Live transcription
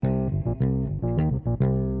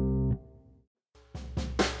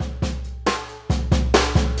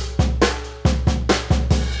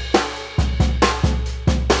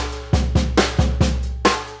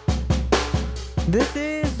This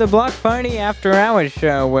is the Block Party After Hours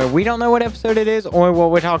show where we don't know what episode it is or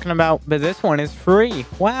what we're talking about, but this one is free.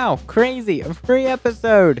 Wow, crazy. A free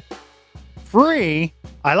episode. Free?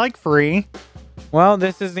 I like free. Well,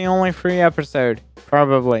 this is the only free episode,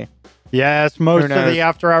 probably. Yes, most of the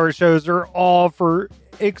After Hours shows are all for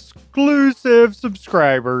exclusive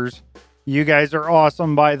subscribers. You guys are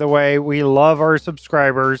awesome, by the way. We love our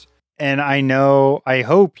subscribers. And I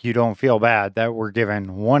hope you don't feel bad that we're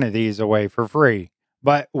giving one of these away for free.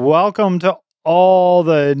 But welcome to all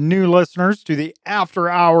the new listeners to the After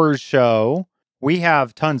Hours show. We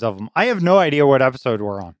have tons of them. I have no idea what episode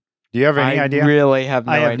we're on. Do you have any idea? I really have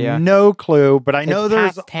no idea. I have no clue, but I know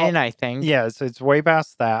there's past 10, I think. Yes, it's way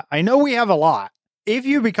past that. I know we have a lot. If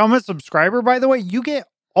you become a subscriber, by the way, you get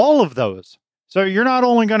all of those. So you're not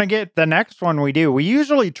only going to get the next one we do. We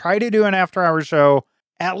usually try to do an After Hours show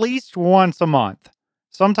at least once a month.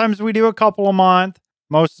 Sometimes we do a couple a month.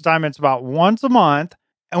 Most of the time it's about once a month.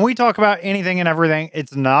 And we talk about anything and everything.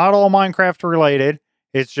 It's not all Minecraft related.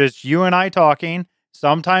 It's just you and I talking.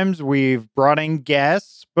 Sometimes we've brought in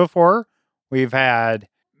guests before. We've had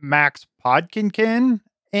Max Podkinkin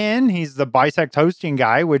in. He's the Bisect hosting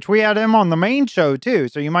guy, which we had him on the main show too.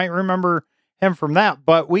 So you might remember him from that.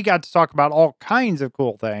 But we got to talk about all kinds of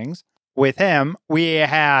cool things with him. We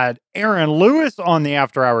had Aaron Lewis on the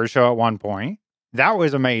After Hours show at one point. That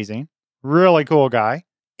was amazing. Really cool guy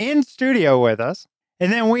in studio with us.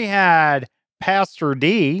 And then we had Pastor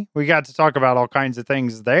D. We got to talk about all kinds of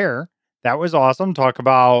things there. That was awesome. Talk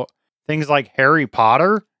about things like Harry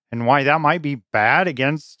Potter and why that might be bad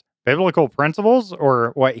against biblical principles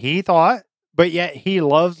or what he thought, but yet he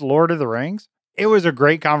loves Lord of the Rings. It was a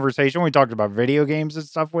great conversation. We talked about video games and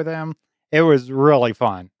stuff with him. It was really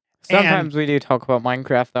fun. Sometimes we do talk about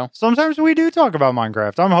Minecraft, though. Sometimes we do talk about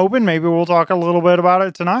Minecraft. I'm hoping maybe we'll talk a little bit about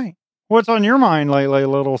it tonight. What's on your mind lately,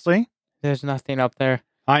 Little C? There's nothing up there.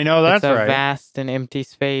 I know, that's right. It's a vast and empty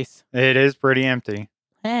space. It is pretty empty.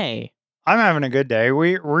 Hey. I'm having a good day.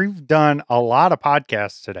 We've done a lot of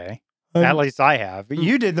podcasts today. At least I have.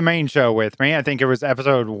 You did the main show with me. I think it was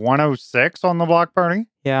episode 106 on the Block Party.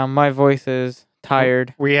 Yeah, my voice is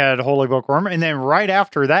tired. We had Holy Bookworm. And then right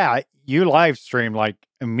after that, you live streamed like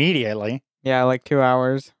immediately. Yeah, like 2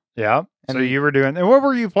 hours. Yeah. So you were doing... What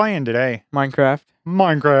were you playing today? Minecraft.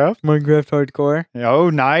 Minecraft Hardcore. Oh,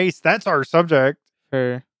 nice. That's our subject.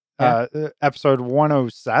 For episode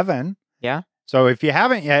 107. Yeah. So if you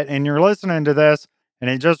haven't yet and you're listening to this and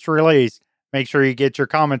it just released, make sure you get your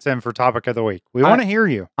comments in for topic of the week. We want to hear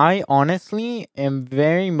you. I honestly am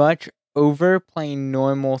very much over playing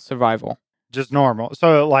normal survival. Just normal.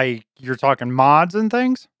 So like you're talking mods and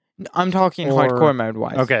things? I'm talking hardcore mode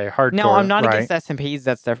wise. Okay, hardcore. No, I'm not against SMPs.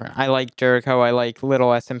 That's different. I like Jericho. I like little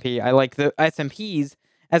SMP. I like the SMPs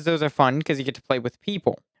as those are fun because you get to play with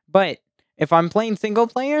people. But if I'm playing single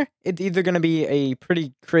player, it's either going to be a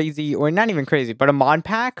pretty crazy, or not even crazy, but a mod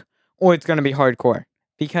pack, or it's going to be hardcore.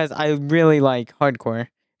 Because I really like hardcore.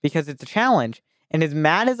 Because it's a challenge. And as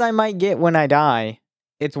mad as I might get when I die,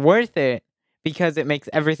 it's worth it because it makes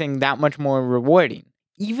everything that much more rewarding.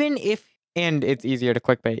 Even if, and it's easier to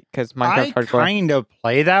clickbait because Minecraft hardcore. I kind of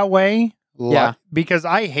play that way. Yeah. Because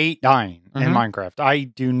I hate dying in Minecraft. I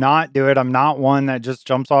do not do it. I'm not one that just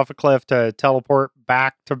jumps off a cliff to teleport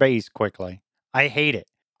back to base quickly. I hate it.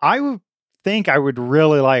 I think I would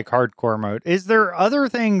really like hardcore mode. Is there other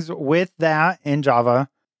things with that in Java?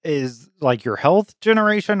 Is like your health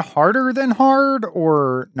generation harder than hard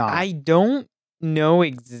or not? I don't know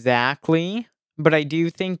exactly, but I do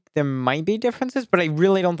think there might be differences, but I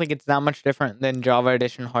really don't think it's that much different than Java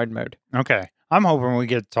Edition hard mode. Okay. I'm hoping we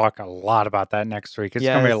get to talk a lot about that next week. It's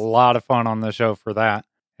going to be a lot of fun on the show for that.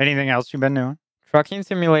 Anything else you've been doing? Trucking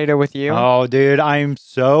Simulator with you. Oh, dude, I'm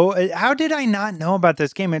so... How did I not know about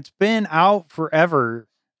this game? It's been out forever.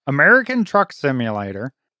 American Truck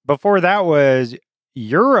Simulator. Before that was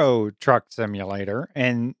Euro Truck Simulator.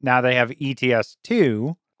 And now they have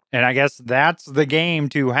ETS2. And I guess that's the game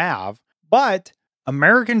to have. But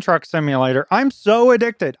American Truck Simulator, I'm so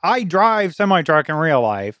addicted. I drive semi-truck in real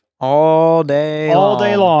life. All day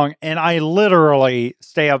long. And I literally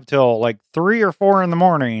stay up till like 3 or 4 in the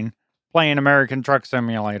morning playing American Truck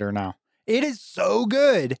Simulator now. It is so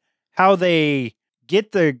good how they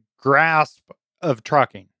get the grasp of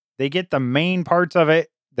trucking. They get the main parts of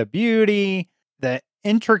it, the beauty, the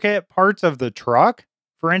intricate parts of the truck.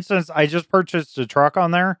 For instance, I just purchased a truck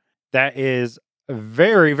on there that is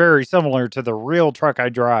very, very similar to the real truck I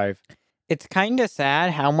drive. It's kind of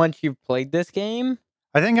sad how much you've played this game.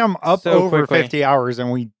 I think I'm up so over quickly. 50 hours,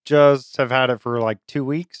 and we just have had it for like 2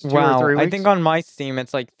 weeks, 2 or 3 weeks. I think on my Steam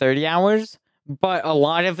it's like 30 hours, but a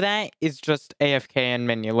lot of that is just AFK and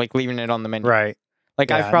menu, like leaving it on the menu. Right. Like,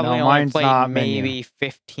 I've Yeah, probably no, only mine's played not menu. maybe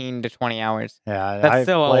 15 to 20 hours. Yeah, That's I've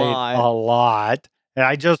still a played lot. a lot. And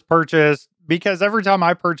I just purchased because every time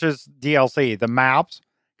I purchase DLC, the maps,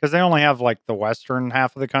 because they only have like the western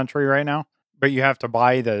half of the country right now, but you have to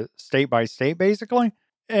buy the state by state basically.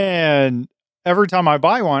 And every time I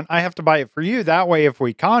buy one, I have to buy it for you. That way, if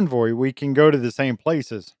we convoy, we can go to the same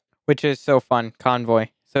places. Which is so fun, Convoy.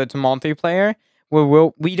 So it's multiplayer.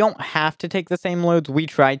 We don't have to take the same loads. We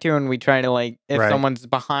try to, and we try to, like, if Right. someone's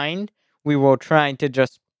behind, we will try to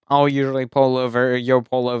just, I'll usually pull over or you'll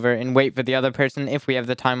pull over and wait for the other person if we have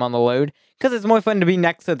the time on the load. Because it's more fun to be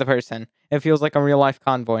next to the person. It feels like a real life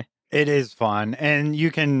convoy. It is fun. And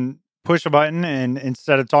you can push a button, and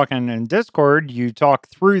instead of talking in Discord, you talk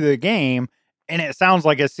through the game, and it sounds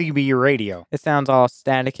like a CB radio. It sounds all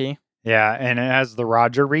staticky, Yeah, and it has the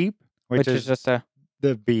Roger beep, which is just a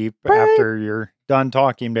the beep beep, after you're done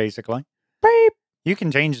talking, basically. beep, You can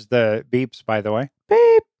change the beeps, by the way.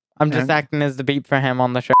 beep. I'm just And- acting as the beep for him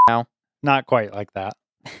on the show now. Not quite like that,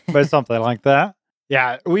 but something like that.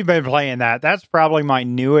 Yeah, we've been playing that. That's probably my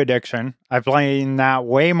new addiction. I'm playing that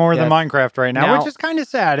way more than Yes. Minecraft right now, Now, which is kind of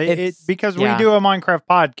sad. it's- Because yeah. we do a Minecraft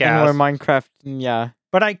And podcast, we're Minecraft, yeah.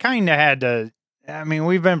 but I kind of had to. I mean,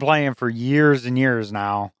 we've been playing for years and years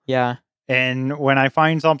now. Yeah. And when I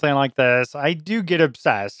find something like this, I do get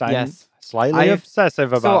obsessed. I'm Yes. slightly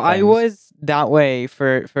obsessive about So I things. was that way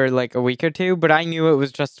for like a week or two, but I knew it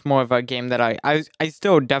was just more of a game that I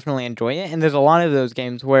still definitely enjoy it. And there's a lot of those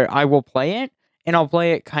games where I will play it, and I'll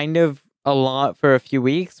play it kind of a lot for a few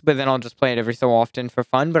weeks, but then I'll just play it every so often for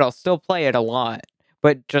fun, but I'll still play it a lot,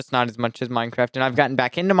 but just not as much as Minecraft. And I've gotten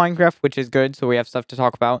back into Minecraft, which is good, so we have stuff to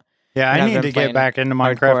talk about. Yeah, and I I've need been to get playing back into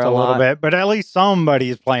hardcore Minecraft a a little lot. bit, but at least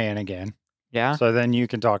somebody's playing again. Yeah. So then you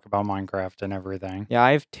can talk about Minecraft and everything. Yeah,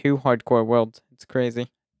 I have 2 hardcore worlds. It's crazy.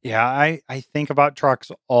 Yeah, I think about trucks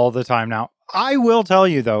all the time now. I will tell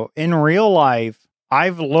you though, in real life,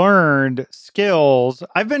 I've learned skills.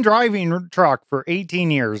 I've been driving truck for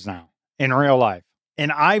 18 years now in real life.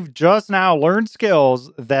 And I've just now learned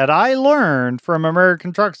skills that I learned from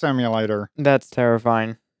American Truck Simulator. That's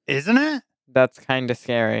terrifying. Isn't it? That's kind of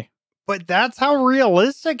scary. But that's how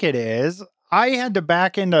realistic it is. I had to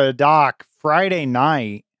back into a dock Friday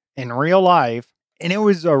night in real life, and it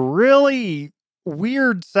was a really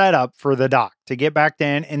weird setup for the dock to get back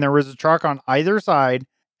in. And there was a truck on either side,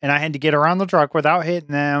 and I had to get around the truck without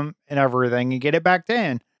hitting them and everything and get it back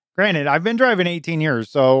in. Granted, I've been driving 18 years,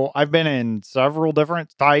 so I've been in several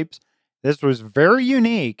different types. This was very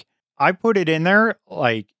unique. I put it in there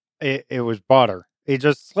like it was butter. It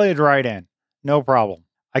just slid right in. No problem.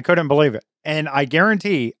 I couldn't believe it. And I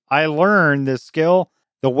guarantee I learned this skill.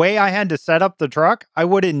 The way I had to set up the truck, I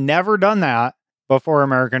would have never done that before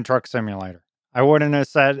American Truck Simulator. I wouldn't have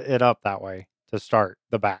set it up that way to start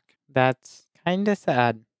the back. That's kind of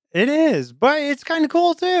sad. It is, but it's kind of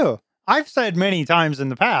cool too. I've said many times in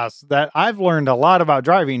the past that I've learned a lot about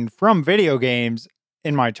driving from video games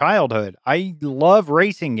in my childhood. I love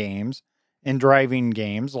racing games and driving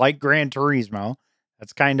games like Gran Turismo.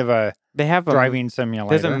 That's kind of a They have a driving simulator.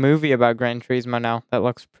 There's a movie about Gran Turismo now that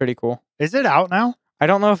looks pretty cool. Is it out now? I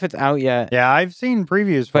don't know if it's out yet. Yeah, I've seen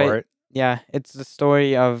previews for But- it. Yeah, it's the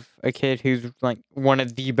story of a kid who's like one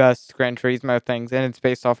of the best Gran Turismo things, and it's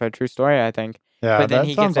based off a true story, I think. Yeah, But then that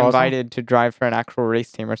he sounds gets awesome. invited to drive for an actual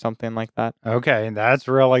race team or something like that. Okay, that's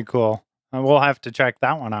really cool. We'll have to check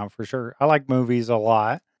that one out for sure. I like movies a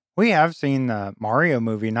lot. We have seen the Mario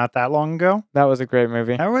movie not that long ago. That was a great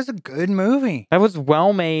movie. That was a good movie. That was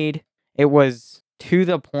well made. It was to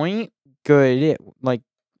the point good. It like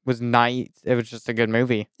was nice. It was just a good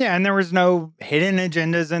movie. Yeah, and there was no hidden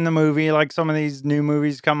agendas in the movie like some of these new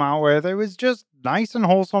movies come out with. It was just nice and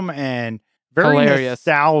wholesome and very Hilarious.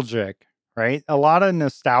 nostalgic, right? A lot of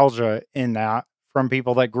nostalgia in that from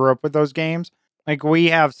people that grew up with those games. Like we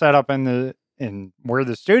have set up in where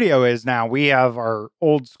the studio is now, we have our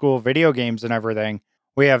old school video games and everything.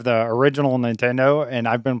 We have the original Nintendo, and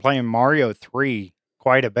I've been playing Mario 3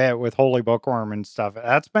 quite a bit with Holy Bookworm and stuff.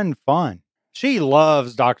 That's been fun. She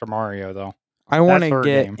loves Dr. Mario though. I want That's to her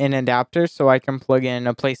get game. an adapter so I can plug in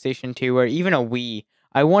a PlayStation 2 or even a Wii.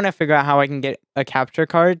 I want to figure out how I can get a capture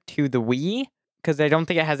card to the Wii because I don't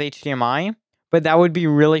think it has HDMI. But that would be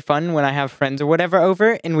really fun when I have friends or whatever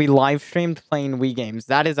over and we live streamed playing Wii games.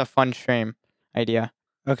 That is a fun stream idea.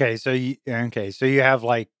 Okay, so you have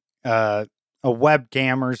like a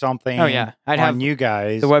webcam or something. Oh yeah, I'd on have you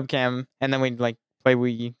guys. the webcam and then we'd like play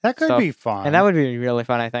Wii. That could stuff. be fun. And that would be really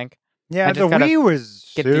fun, I think. Yeah, the just gotta Wii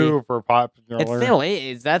was get the super it popular. still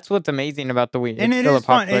is. That's what's amazing about the Wii. And It's it still a is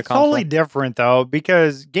fun. popular It's console. totally different though,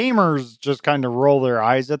 because gamers just kind of roll their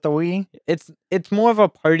eyes at the Wii. It's more of a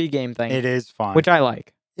party game thing, It is fun. which I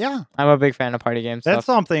like. Yeah. I'm a big fan of party game That's stuff.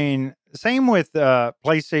 something. Same with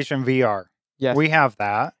PlayStation VR. Yes. We have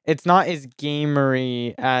that. It's not as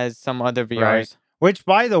gamery as some other VRs. Right. Which,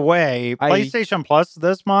 by the way, PlayStation Plus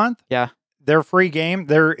this month, Yeah. their free game,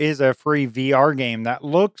 there is a free VR game that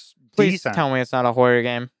looks Please decent. tell me it's not a horror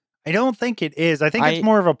game. I don't think it is. I think it's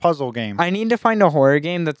more of a puzzle game. I need to find a horror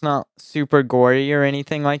game that's not super gory or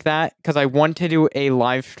anything like that, because I want to do a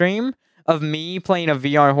live stream of me playing a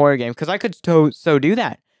VR horror game, because I could so do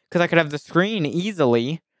that, because I could have the screen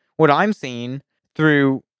easily, what I'm seeing,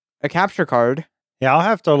 through a capture card. Yeah, I'll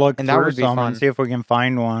have to look And that through would be some fun. and see if we can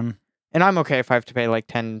find one. And I'm okay if I have to pay like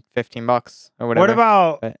 $10, $15 or whatever. What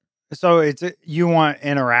about, but- so it's you want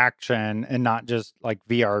interaction and not just like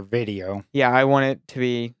VR video. Yeah, I want it to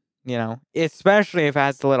be, especially if it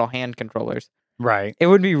has the little hand controllers. Right. It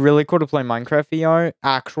would be really cool to play Minecraft VR,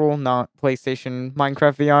 actual, not PlayStation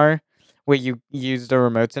Minecraft VR, where you use the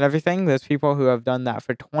remotes and everything. There's people who have done that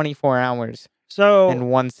for 24 hours So in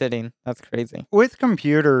one sitting. That's crazy. with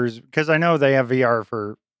computers, because I know they have VR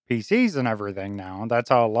for PCs and everything now. That's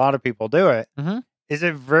how a lot of people do it. Mhm. Is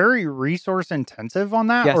it very resource intensive on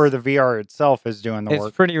that, Yes. or the VR itself is doing the It's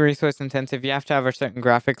work? pretty resource intensive. You have to have a certain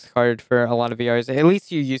graphics card for a lot of VRs. At least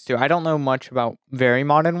you used to. I don't know much about very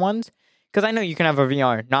modern ones, because I know you can have a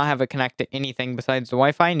VR, not have it connect to anything besides the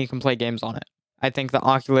Wi-Fi, and you can play games on it. I think the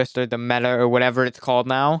Oculus or the Meta or whatever it's called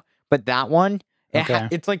now, but that one, Okay.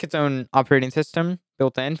 it's like its own operating system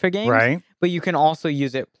built in for games, Right. but you can also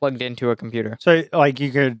use it plugged into a computer. So like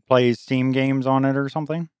you could play Steam games on it or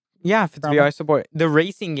something? Yeah, if it's Probably. VR support. The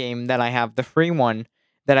racing game that I have, the free one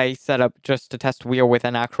that I set up just to test wheel with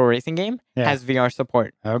an actual racing game, Yeah. has VR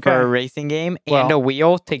support Okay. for a racing game and Well, a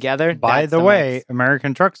wheel together. By That's the way, max.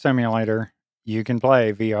 American Truck Simulator, you can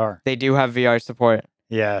play VR. They do have VR support.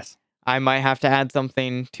 Yes. I might have to add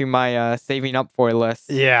something to my saving up for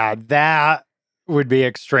list. Yeah, that would be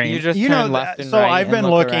extreme. You just know, turn left and so right I've and been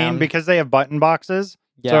look looking around. because they have button boxes.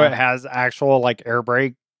 Yeah. So it has actual like air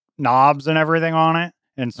brake knobs and everything on it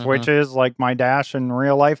and Mhm. switches like my Dash in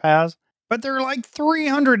real life has. But they're like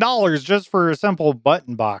 $300 just for a simple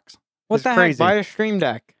button box. What It's the crazy. heck? Buy a Stream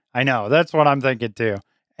Deck. I know. That's what I'm thinking too.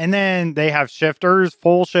 And then they have shifters,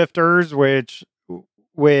 full shifters, which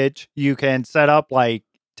you can set up like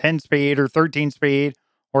 10 speed or 13 speed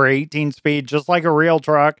or 18 speed, just like a real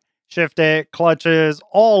truck. Shift it, clutches,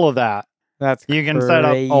 all of that. That's You can set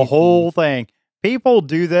up a whole thing. People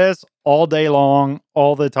do this all day long,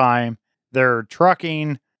 all the time. They're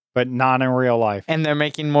trucking, but not in real life. And they're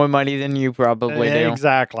making more money than you probably do.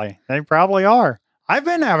 Exactly. They probably are. I've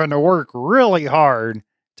been having to work really hard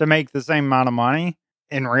to make the same amount of money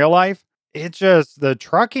in real life. It's just the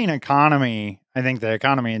trucking economy. I think the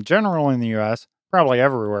economy in general in the US, probably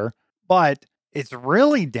everywhere, but it's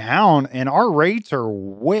really down and our rates are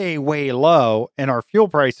way, way low and our fuel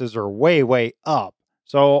prices are way, way up.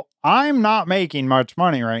 So I'm not making much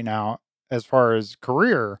money right now as far as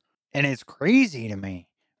career. And it's crazy to me.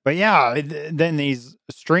 But yeah, then these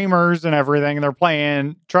streamers and everything, they're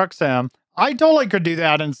playing Truck Sim. I totally could do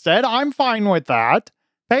that instead. I'm fine with that.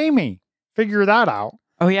 Pay me. Figure that out.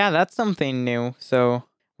 Oh yeah, that's something new. So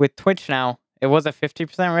with Twitch now, it was a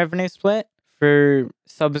 50% revenue split for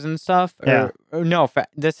subs and stuff. Yeah. Or no,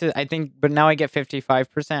 this is I think, but now I get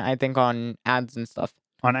 55%. I think on ads and stuff.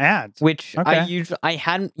 On ads. Which Okay. I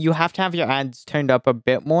hadn't. You have to have your ads turned up a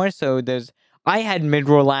bit more. So I had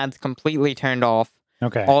mid-roll ads completely turned off.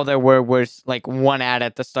 Okay. All there were was like one ad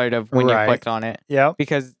at the start of when Right. you clicked on it. Yep.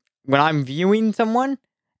 Because when I'm viewing someone,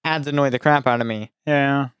 ads annoy the crap out of me.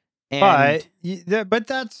 Yeah. And But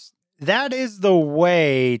that is the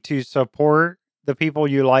way to support the people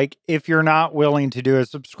you like if you're not willing to do a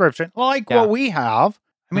subscription like Yeah. what we have.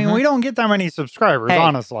 I mean, Mhm. we don't get that many subscribers, Hey,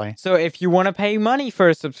 honestly. so if you want to pay money for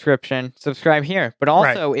a subscription, subscribe here. But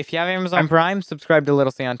also, if you have Amazon Prime, subscribe to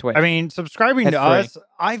Little C on Twitch. I mean, subscribing It's to free. us,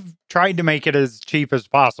 I've tried to make it as cheap as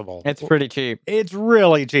possible. it's pretty cheap. It's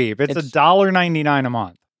really cheap. It's It's- $1.99 a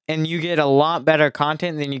month. And you get a lot better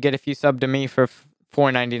content than you get if you sub to me for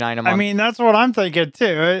 $4.99 a month. I mean, that's what I'm thinking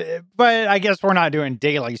too. But I guess we're not doing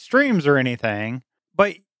daily streams or anything.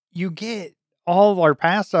 But you get all of our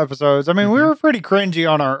past episodes. I mean, we Mhm. were pretty cringy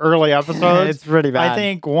on our early episodes. it's pretty bad. I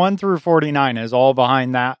think 1 through 49 is all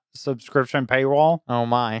behind that subscription paywall. Oh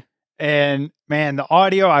my. And man, the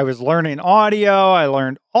audio, I was learning audio. I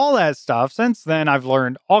learned all that stuff. Since then, I've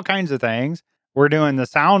learned all kinds of things. We're doing the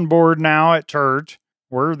soundboard now at church.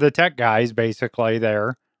 We're the tech guys basically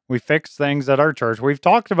there. We fix things at our church. We've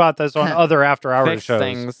talked about this on other after-hours Fix shows.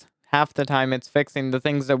 things. Half the time it's fixing the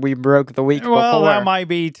things that we broke the week Well, before. that might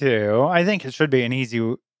be too. I think it should be an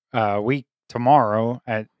easy week tomorrow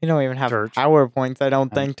at You don't even have church. PowerPoints, I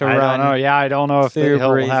don't think, to I run. don't know. Yeah, I don't know if he'll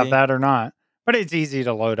Super have easy. that or not. But it's easy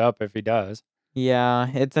to load up if he does. Yeah,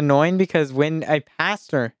 it's annoying because when a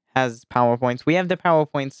pastor has PowerPoints, we have the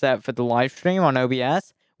PowerPoint set for the live stream on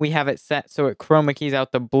OBS. We have it set so it chroma keys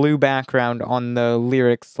out the blue background on the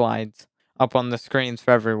lyric slides up on the screens for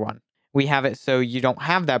everyone. We have it so you don't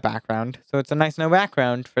have that background. So it's a nice no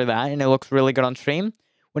background for that, and it looks really good on stream.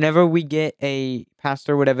 Whenever we get a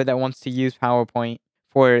pastor, whatever, that wants to use PowerPoint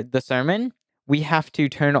for the sermon, we have to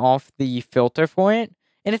turn off the filter for it.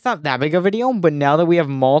 And it's not that big of a deal, but now that we have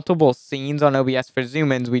multiple scenes on OBS for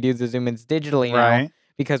zoom-ins, we do the zoom-ins digitally now Right.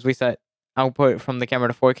 because we set output from the camera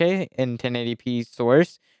to 4K in 1080p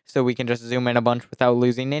source, so we can just zoom in a bunch without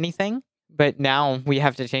losing anything. But now we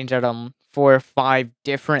have to change out 4 or 5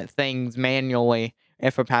 different things manually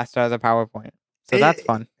if a pastor has a PowerPoint. So that's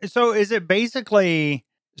fun. So is it basically,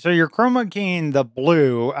 so you're chroma keying the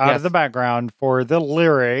blue out of the Yes. background for the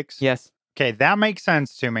lyrics? Yes. Okay, that makes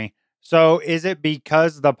sense to me. So is it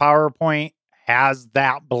because the PowerPoint has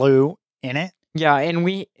that blue in it? Yeah, and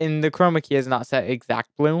the chroma key is not set exact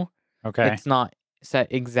blue. Okay. It's not set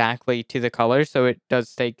exactly to the color, so it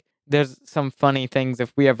does take. There's some funny things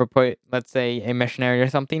if we ever put, let's say, a missionary or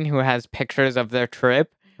something who has pictures of their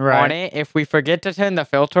trip Right. on it. If we forget to turn the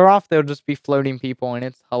filter off, there'll just be floating people, and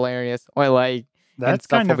it's hilarious. Or and That's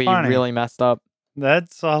stuff kind will of be funny. really messed up.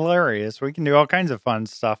 That's hilarious. We can do all kinds of fun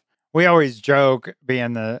stuff. We always joke,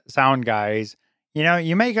 being the sound guys,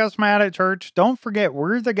 you make us mad at church. Don't forget,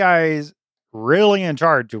 we're the guys really in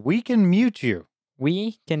charge. We can mute you.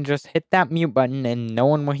 We can just hit that mute button, and no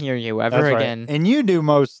one will hear you ever That's right. again. And you do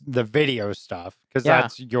most the video stuff because Yeah.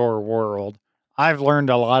 that's your world. I've learned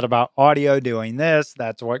a lot about audio doing this.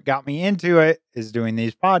 That's what got me into it, is doing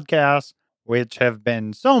these podcasts, which have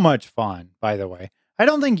been so much fun, by the way. I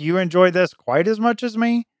don't think you enjoy this quite as much as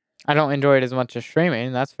me. I don't enjoy it as much as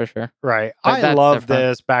streaming, that's for sure. Right. But I that's love different.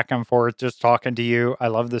 this back and forth, just talking to you. I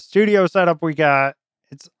love the studio setup we got.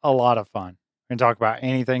 It's a lot of fun. We can talk about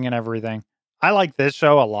anything and everything. I like this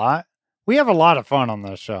show a lot. We have a lot of fun on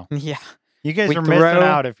this show. Yeah. You guys We are missing throw-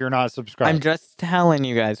 out if you're not subscribed. I'm just telling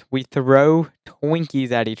you guys, we throw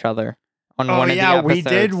Twinkies at each other on Oh one of the yeah, episodes. we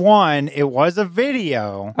did one. It was a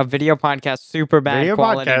video. A video podcast, super bad Video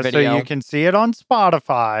quality podcast, video. so you can see it on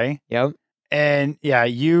Spotify. Yep. And yeah,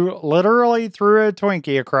 you literally threw a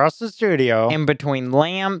Twinkie across the studio, In between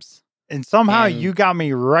lamps, and somehow and- you got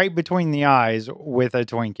me right between the eyes with a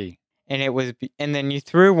Twinkie. and then you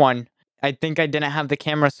threw one. I think I didn't have the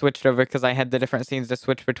camera switched over because I had the different scenes to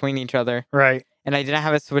switch between each other. Right. And I didn't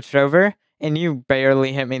have it switched over, and you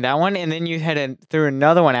barely hit me that one, and then you threw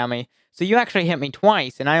another one at me. So you actually hit me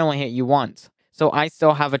twice, and I only hit you once. So I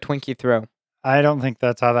still have a Twinkie throw. I don't think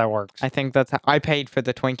that's how that works. I think that's how I paid for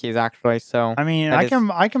the Twinkies actually. So I mean, that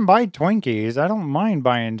I can buy Twinkies. I don't mind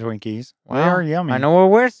buying Twinkies. They Well, are yummy. I know where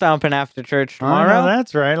we're stopping after church I know, tomorrow.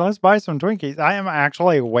 that's right. Let's buy some Twinkies. I am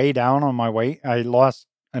actually way down on my weight. I lost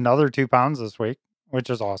another 2 pounds this week, which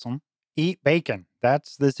is awesome. Eat bacon.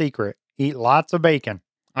 That's the secret. Eat lots of bacon.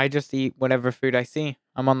 I just eat whatever food I see.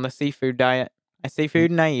 I'm on the seafood diet. I see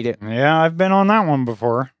food and I eat it. Yeah, I've been on that one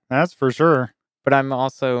before. That's for sure. But I'm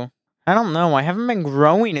also, I don't know. I haven't been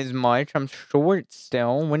growing as much. I'm short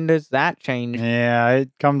still. When does that change? Yeah, it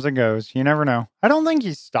comes and goes. You never know. I don't think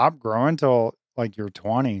you stop growing till like your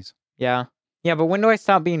 20s. Yeah. Yeah, but when do I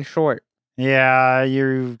stop being short? Yeah,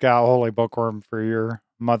 you've got holy bookworm for your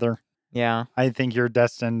mother. Yeah. I think you're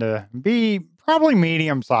destined to be probably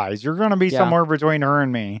medium size. You're going to be Yeah. somewhere between her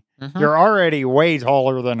and me. Mhm. You're already way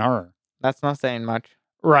taller than her. That's not saying much.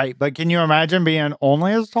 Right, but can you imagine being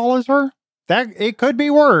only as tall as her? That it could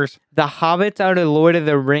be worse. The hobbits out of Lord of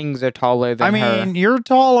the Rings are taller than I her. mean, you're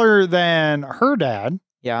taller than her dad,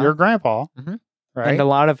 Yeah. your grandpa, Mhm. right? And a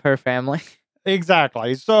lot of her family.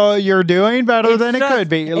 Exactly. So you're doing better It's than it just- could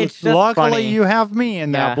be. it's just Luckily, funny. you have me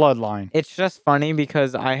in that Yeah. bloodline. It's just funny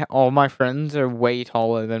because all my friends are way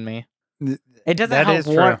taller than me. Th- It doesn't that help is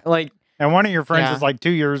one, true. like, And one of your friends Yeah. is like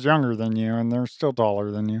 2 years younger than you, and they're still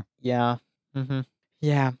taller than you. yeah. Mm-hmm.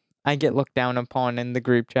 Yeah. I get looked down upon in the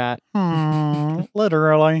group chat.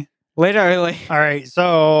 Literally. Literally. All right.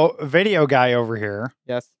 So, video guy over here,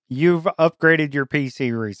 Yes. you've upgraded your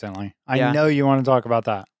PC recently. I Yeah. know you want to talk about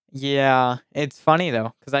that. Yeah. It's funny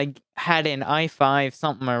though, because I had an i5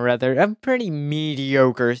 something or other, a pretty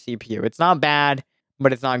mediocre CPU. It's not bad,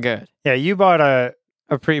 but it's not good. Yeah, you bought a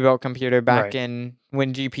A pre-built computer back Right. in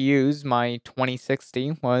when GPUs, my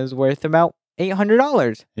 2060 was worth about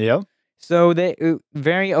 $800. Yep. So they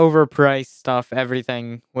very overpriced stuff.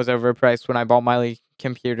 Everything was overpriced when I bought my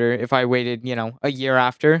computer. If I waited, a year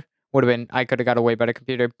after, would have been I could have got a way better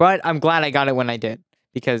computer. But I'm glad I got it when I did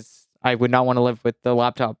because I would not want to live with the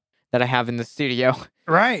laptop that I have in the studio.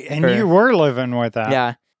 Right. And For- you were living with that.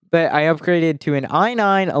 Yeah, but I upgraded to an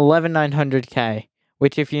i9 11900K,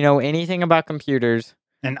 which if you know anything about computers,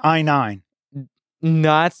 An i9. no,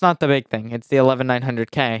 that's not the big thing. It's the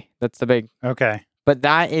 11900K. That's the big. Okay. But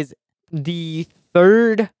that is the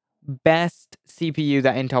third best CPU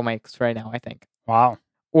that Intel makes right now, I think. Wow.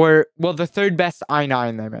 Or, well, the third best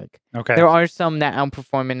i9 they make. Okay. There are some that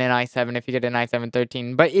outperform in an i7 if you get an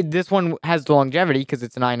i7-13. But this one has the longevity because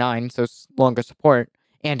it's an i9, so it's longer support.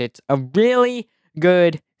 And it's a really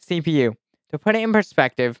good CPU. To put it in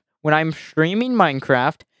perspective, when I'm streaming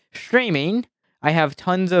Minecraft, I have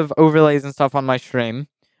tons of overlays and stuff on my stream.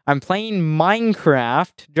 I'm playing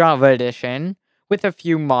Minecraft Java Edition with a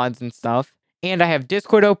few mods and stuff. And I have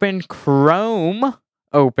Discord open, Chrome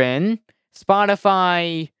open,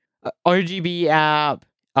 Spotify, RGB app,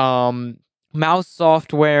 mouse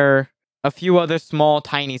software, a few other small,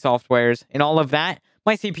 tiny softwares. And all of that,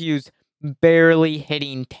 my CPU's barely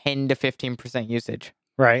hitting 10 to 15% usage.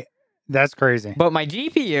 Right. That's crazy. But my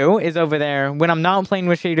GPU is over there when I'm not playing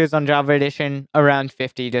with shaders on Java Edition around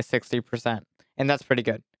 50 to 60%. And that's pretty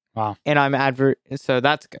good. Wow. And I'm so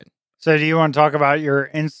that's good. So do you want to talk about your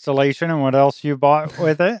installation and what else you bought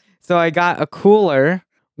with it? So I got a cooler,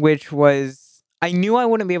 which was, I knew I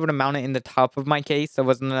wouldn't be able to mount it in the top of my case. There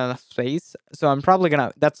wasn't enough space. So I'm probably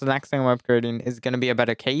that's the next thing I'm upgrading is going to be a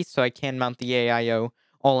better case. So I can mount the AIO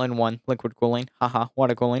all-in-one liquid cooling. Haha,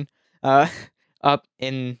 water cooling. Up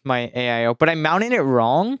in my AIO. But I mounted it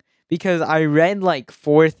wrong because I read like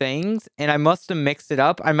 4 things and I must have mixed it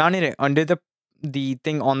up. I mounted it under the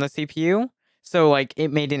thing on the CPU. So like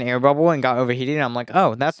it made an air bubble and got overheated. And I'm like,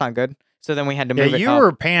 oh, that's not good. So then we had to move it you up.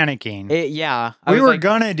 were panicking. I we was were like,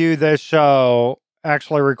 gonna do this show,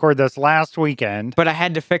 actually record this last weekend. but I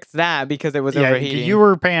had to fix that because it was overheating. You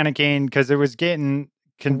were panicking because it was getting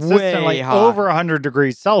consistently Way hot. over 100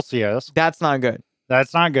 degrees Celsius. That's not good.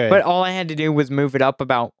 That's not good. But all I had to do was move it up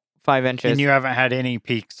about 5 inches. And you haven't had any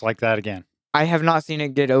peaks like that again. I have not seen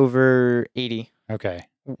it get over 80. Okay.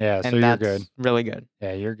 Yeah, so And you're that's good. really good.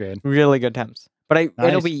 Yeah, you're good. Really good temps. But it'll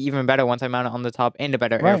Nice. be even better once I mount it on the top and a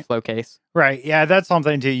better Right. airflow case. Right. Yeah, that's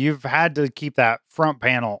something too. You've had to keep that front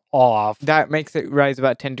panel off. That makes it rise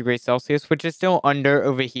about 10 degrees Celsius, which is still under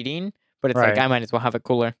overheating, but it's like Right. I might as well have it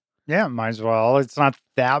cooler. Yeah, might as well. It's not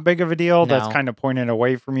that big of a deal. That's No. kind of pointed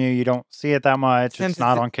away from you. You don't see it that much. Since It's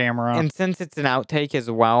not it's- on camera. And since it's an outtake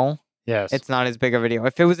as well, Yes. it's not as big of a deal.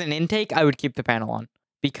 If it was an intake, I would keep the panel on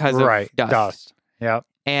because right. of dust. Yep.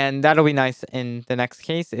 And that'll be nice in the next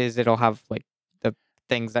case is it'll have like the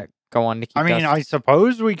things that go on to keep I mean, dust. I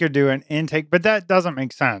suppose we could do an intake, but that doesn't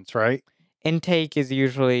make sense, right? Intake is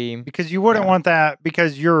usually Because you wouldn't Yeah. want that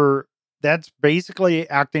because that's basically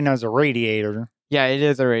acting as a radiator. yeah, it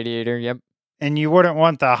is a radiator. Yep. And you wouldn't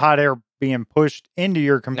want the hot air being pushed into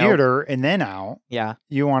your computer and then out. Yeah.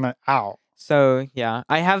 You want it out. So yeah,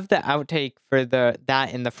 I have the outtake for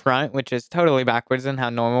that in the front, which is totally backwards than how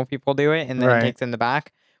normal people do it, and the Right. intake's in the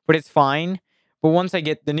back. But it's fine. But once I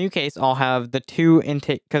get the new case, I'll have the 2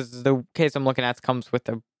 intake because the case I'm looking at comes with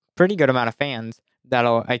a pretty good amount of fans that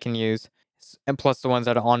I can use, and plus the ones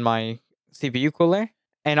that are on my CPU cooler.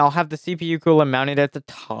 And I'll have the CPU cooler mounted at the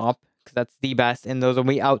top because that's the best, and those will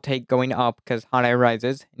be outtake going up because hot air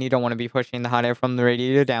rises, and you don't want to be pushing the hot air from the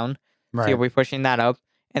radiator down. So Right. you'll be pushing that up.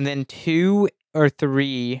 And then 2 or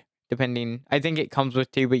 3, depending. I think it comes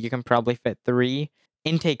with 2, but you can probably fit 3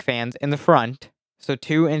 intake fans in the front. So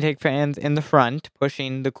 2 intake fans in the front,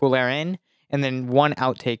 pushing the cool air in, and then 1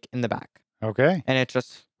 outtake in the back. Okay. And it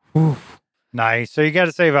just, oof, Nice. So you got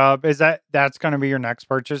to save up. That's going to be your next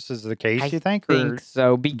purchase? Is the case, I you think? think Or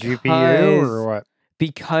so. GPU or what?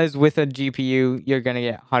 Because with a GPU, you're going to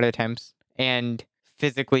get hotter temps. And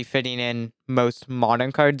physically fitting in most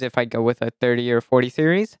modern cards, if I go with a 30 or 40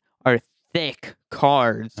 series, are thick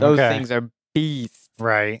cards. Those Okay. things are beasts.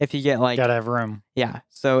 Right. If you get like, Got to have room. yeah.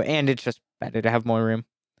 So, and it's just better to have more room.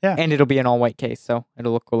 Yeah. And it'll be an all white case, so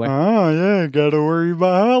it'll look cooler. Oh, yeah. Got to worry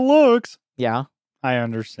about how it looks. Yeah. I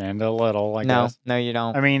understand a little, I No, guess. no, you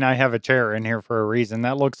don't. I mean, I have a chair in here for a reason.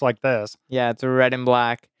 That looks like this. Yeah, it's red and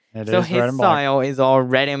black. It So is his red and black. style is all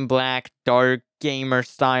red and black, dark gamer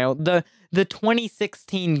style. The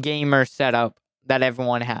 2016 gamer setup that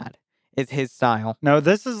everyone had is his style. No,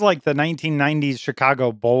 this is like the 1990s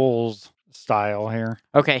Chicago Bulls style here.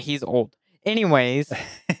 Okay, he's old. Anyways,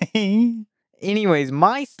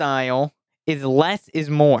 my style is less is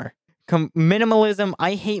more. Minimalism.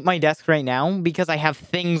 I hate my desk right now because I have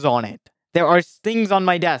things on it. There are things on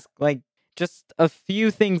my desk, like just a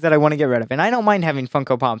few things that I want to get rid of. And I don't mind having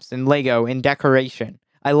Funko Pops and Lego and decoration.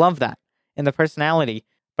 I love that and the personality,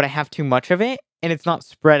 but I have too much of it and it's not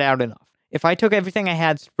spread out enough. If I took everything I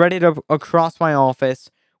had, spread it across my office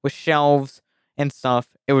with shelves and stuff,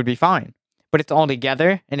 it would be fine. But it's all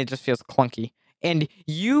together and it just feels clunky. And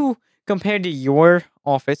you, compared to your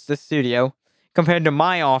office, the studio, compared to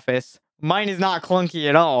my office, mine is not clunky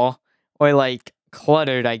at all or like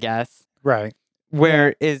cluttered, I guess. Right.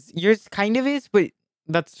 Whereas yours kind of is, but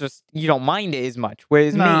that's just you don't mind it as much.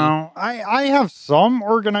 Whereas me, No, I have some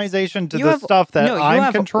organization to you the have stuff that no, you I'm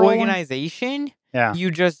have controlling. organization. Yeah.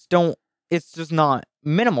 You just don't. It's just not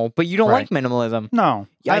minimal. But you don't like Right. minimalism. No,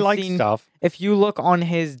 I I've like seen- stuff. If you look on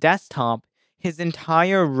his desktop, his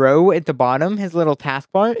entire row at the bottom, his little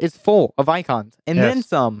taskbar, is full of icons, and then Yes.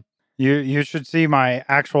 some. You should see my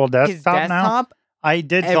actual His desktop now. desktop, I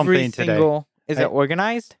did every something today. single. Is I- it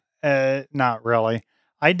organized? Not really.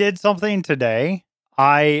 I did something today.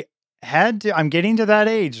 I had to. I'm getting to that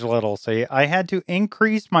age, little C. I had to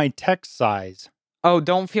increase my text size. Oh,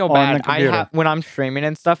 don't feel On bad. the computer. when I'm streaming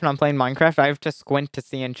and stuff and I'm playing Minecraft, I have to squint to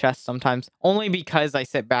see in chest sometimes, only because I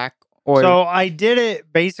sit back or So I did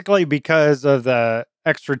it basically because of the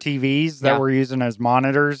extra TVs that Yeah. we're using as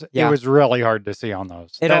monitors. Yeah. It was really hard to see on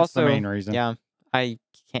those. It That's also- the main reason. yeah. I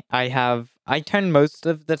can't. I turn most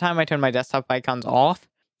of the time. I turn my desktop icons off.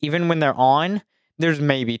 Even when they're on, there's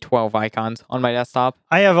maybe 12 icons on my desktop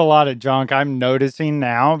I have a lot of junk I'm noticing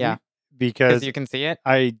now. Yeah. Because because you can see it.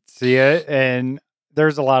 I see it, and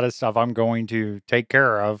there's a lot of stuff I'm going to take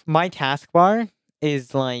care of. My taskbar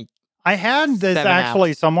is like I had this 7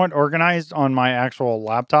 actually apps. somewhat organized on my actual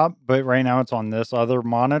laptop, but right now it's on this other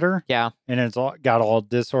monitor, yeah. and it's got all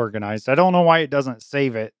disorganized. I don't know why it doesn't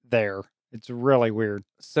save it there. It's really weird.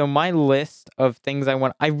 So my list of things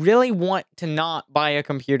I really want to not buy a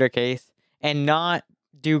computer case and not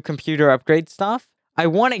do computer upgrade stuff. I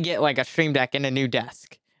want to get like a Stream Deck and a new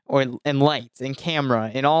desk and lights and camera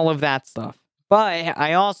and all of that stuff. But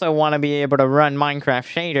I also want to be able to run Minecraft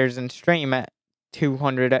shaders and stream at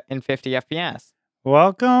 250 FPS.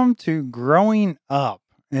 Welcome to growing up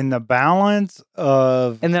in the balance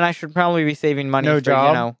of And then I should probably be saving money No for,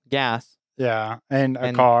 job. gas yeah, and a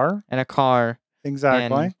and- car. and a car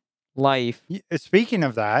Exactly. and life. Speaking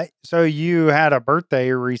of that, so you had a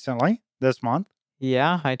birthday recently this month.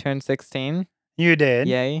 Yeah, I turned 16. You did.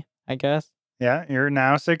 Yay, I guess. Yeah, you're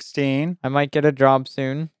now 16. I might get a job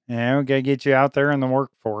soon Yeah, we gotta get you out there in the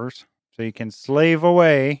workforce so you can slave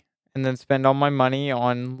away. and then spend all my money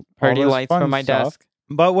on pretty this lights for fun my stuff. desk.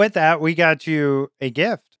 But with that, we got you a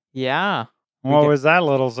gift. Yeah. What get- was that,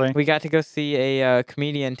 little thing? We got to go see a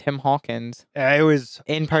comedian, Tim Hawkins, It was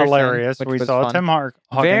in person. hilarious. Which We was saw fun. Tim Hawkins.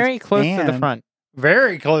 Very close to the and front.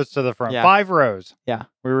 Very close to the front. Yeah. 5 rows. Yeah.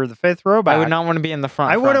 We were the 5th row back. I would not want to be in the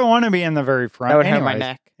front. I wouldn't want to be in the very front. That would hurt my anyways.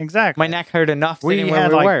 neck. Exactly. My neck hurt enough We sitting where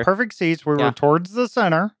had we like were. perfect seats. We Yeah. were towards the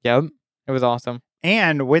center. Yep. It was awesome.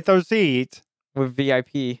 And with those seats, With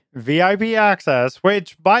VIP. VIP access,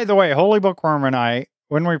 which, by the way, Holy Bookworm and I,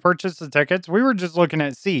 when we purchased the tickets, we were just looking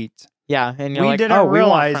at seats. Yeah. And you're We like, didn't oh, we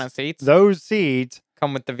realize want front seats. Those seats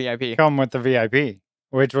Come with the VIP. come with the VIP,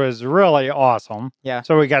 which was really awesome. Yeah.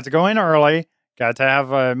 So we got to go in early, got to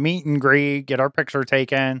have a meet and greet, get our picture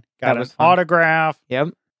taken, got That an was fun. autograph, Yep.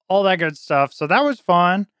 all that good stuff. So that was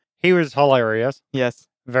fun. He was hilarious, Yes.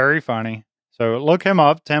 very funny. So look him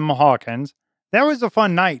up, Tim Hawkins. That was a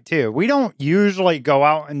fun night too. We don't usually go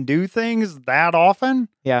out and do things that often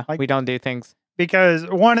Yeah. Like- we don't do things. because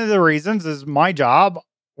one of the reasons is my job.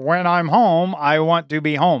 When I'm home, I want to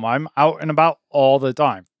be home. I'm out and about all the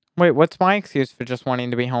time. Wait, what's my excuse for just wanting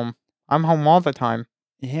to be home? I'm home all the time.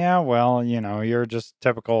 Yeah, well, you're just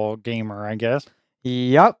typical gamer, I guess.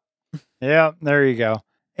 Yep. Yeah, there you go.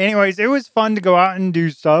 Anyways, it was fun to go out and do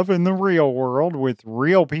stuff in the real world with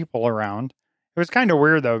real people around. It was kind of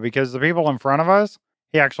weird though, because the people in front of us,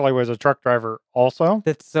 he actually was a truck driver also.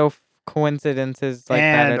 That's so coincidences like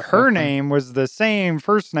that. And are so her fun. name was the same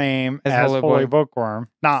first name As as Holy Holy Book- Bookworm.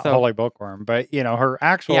 Not So- Holy Bookworm, but her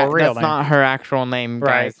actual Yeah, real that's name. not her actual name,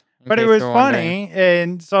 Right. guys. in But it case was you're wondering. funny.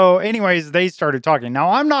 And so, anyways, they started talking.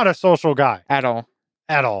 Now, I'm not a social guy At all.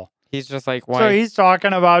 at all. He's just like, why? So he's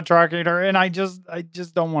talking about trucking her, and I just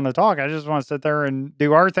don't want to talk. I just want to sit there and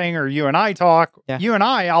do our thing, or you and I talk. Yeah. You and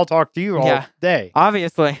I'll talk to you all Yeah. day.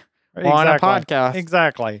 Obviously, on a Exactly. podcast.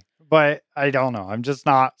 Exactly. But I don't know. I'm just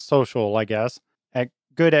not social, I guess.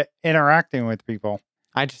 Good at interacting with people.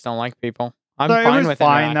 I just don't like people. I'm So fine it was with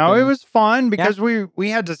fine though. It interacting. was fun because we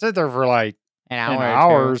had to sit there for like an an hour,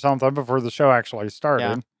 hour or or two. something before the show actually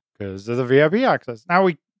started because of the VIP access. Now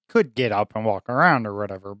we could get up and walk around or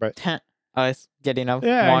whatever, but us getting up,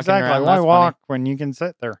 Yeah, walking exactly. around. Why That's walk funny. when you can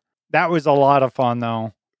sit there? That was a lot of fun,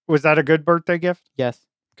 though. Was that a good birthday gift? Yes.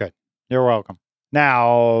 Good. You're welcome.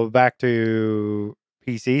 Now, back to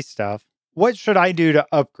PC stuff. What should I do to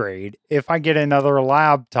upgrade if I get another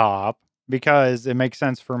laptop? Because it makes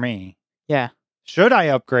sense for me. Yeah. Should I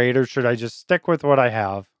upgrade or should I just stick with what I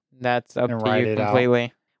have That's up and to ride you it out?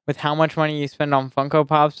 completely. With how much money you spend on Funko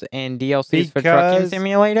Pops and DLCs for Trucking Because,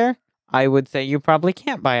 Simulator, I would say you probably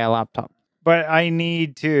can't buy a laptop. but I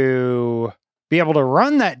need to be able to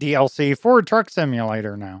run that DLC for Truck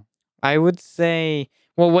Simulator now. I would say,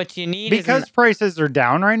 well, what you need Because prices are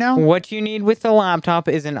down right now. what you need with the laptop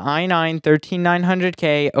is an i9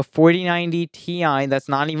 13900K, a 4090 Ti that's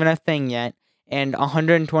not even a thing yet, and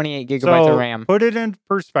 128 gigabytes of RAM. Put it in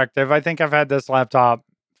perspective. I think I've had this laptop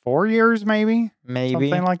 4 years, maybe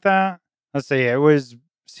something like that. Let's see. It was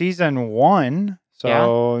season 1,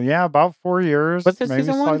 so yeah, about 4 years, Was it maybe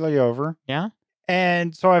season 1? slightly over. Yeah.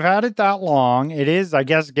 And so I've had it that long. It is, I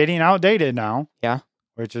guess, getting outdated now. Yeah.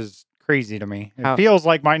 Which is crazy to me. It How- feels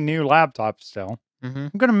like my new laptop still. Mm-hmm.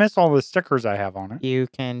 I'm gonna miss all the stickers I have on it. You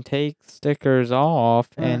can take stickers off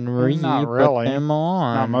and not put really. them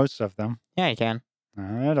on. Not most of them. Yeah, you can.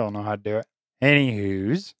 I don't know how to do it.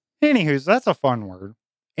 Anywho's, that's a fun word.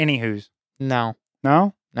 Anywho's. No.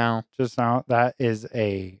 No? No. Just now, that is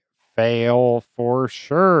a fail for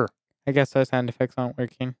sure. I guess those sound effects aren't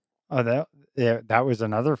working. Oh, that was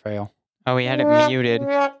another fail. Oh, he had it muted. He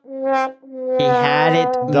had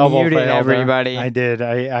it Double muted, fail there. everybody. I did.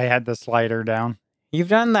 I had the slider down. You've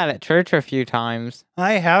done that at church a few times.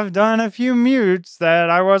 I have done a few mutes that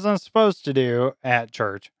I wasn't supposed to do at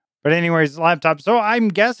church. But anyways, laptop. So I'm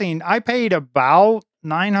guessing I paid about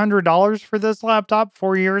 $900 for this laptop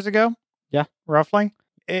 4 years ago. Yeah. Roughly.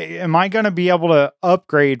 Am I going to be able to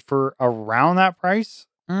upgrade for around that price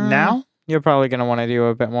now? You're probably going to want to do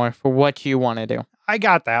a bit more for what you want to do. I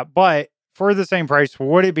got that. But for the same price,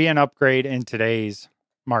 would it be an upgrade in today's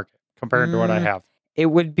market compared to what I have? It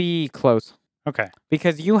would be close. Okay.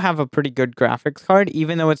 Because you have a pretty good graphics card,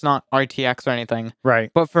 even though it's not RTX or anything.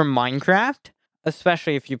 Right. But for Minecraft,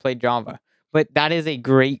 especially if you play Java, but that is a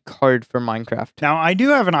great card for Minecraft. Now, I do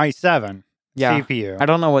have an i7 CPU. I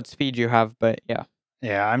don't know what speed you have, but yeah.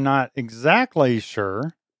 Yeah, I'm not exactly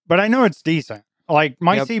sure, but I know it's decent. Like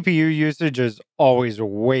my CPU usage is always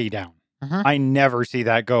way down. I never see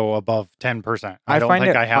that go above 10%. I don't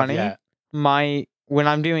think I have yet. When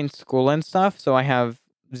I'm doing school and stuff, so I have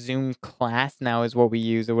Zoom class now is what we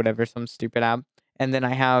use or whatever, some stupid app. And then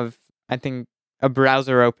I have, I think, a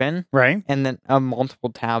browser open. Right. And then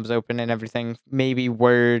multiple tabs open and everything. Maybe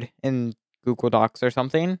Word and Google Docs or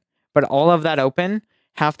something. But all of that open,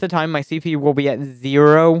 half the time my CPU will be at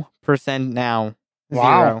 0% now.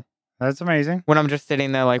 Wow. 0. That's amazing. When I'm just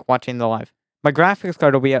sitting there like watching the live. My graphics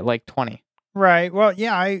card will be at like 20. Right. Well,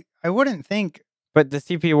 yeah, I wouldn't think. But the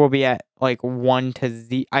CPU will be at like 1 to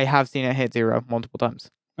Z. I have seen it hit 0 multiple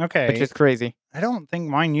times. Okay. Which is crazy. I don't think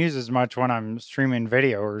mine uses much when I'm streaming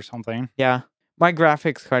video or something. Yeah. My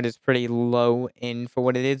graphics card is pretty low in for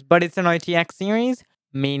what it is, but it's an RTX series,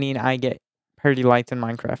 meaning I get pretty lights in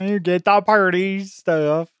Minecraft. You get the party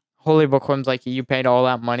stuff. Holy Bookworm's like, you paid all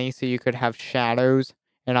that money so you could have shadows.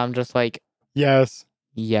 And I'm just like, yes.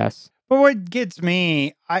 Yes. But what gets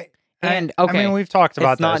me, I mean, we've talked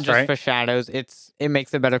about it's not this, just right? for shadows. It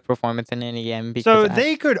makes a better performance in any game. So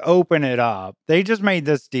they could open it up. They just made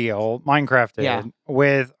this deal, Minecraft did,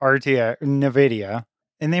 with RTX, NVIDIA,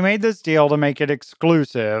 and they made this deal to make it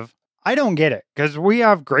exclusive. I don't get it, because we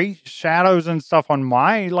have great shadows and stuff on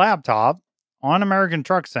my laptop on American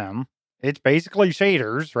Truck Sim. It's basically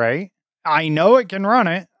shaders, right? I know it can run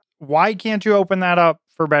it. Why can't you open that up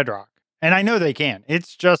for Bedrock? And I know they can.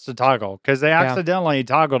 It's just a toggle, because they accidentally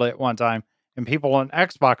toggled it one time, and people on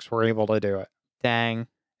Xbox were able to do it. Dang.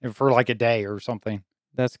 For like a day or something.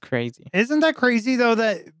 That's crazy. Isn't that crazy, though,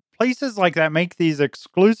 that places like that make these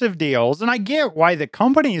exclusive deals? And I get why the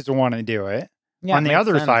companies want to do it. Yeah, on the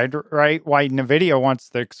other side, right? Why NVIDIA wants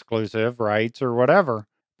the exclusive rights or whatever.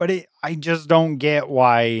 But I just don't get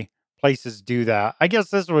why places do that. I guess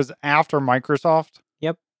this was after Microsoft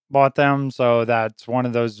bought them. So that's one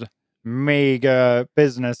of those mega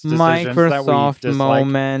business decisions Microsoft that we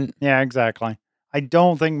moment. Yeah, exactly. I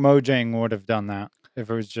don't think Mojang would have done that if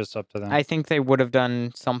it was just up to them. I think they would have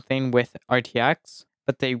done something with RTX,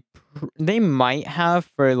 but they might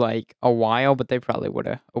have for like a while, but they probably would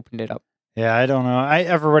have opened it up. Yeah, I don't know.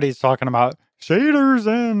 Everybody's talking about shaders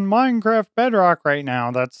in Minecraft Bedrock right now.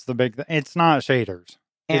 That's the big thing. It's not shaders.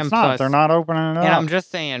 And it's not. They're not opening it up. And I'm just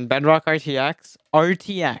saying, Bedrock RTX,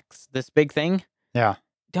 this big thing. Yeah.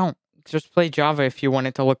 Don't Just play Java if you want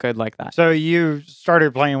it to look good like that. So you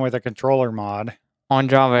started playing with a controller mod On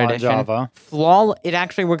Java on Edition. Java. It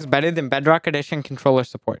actually works better than Bedrock Edition controller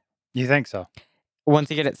support You think so? once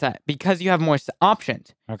you get it set. Because you have more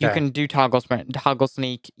options. Okay. You can do toggle sprint, toggle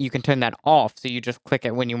sneak. You can turn that off, so you just click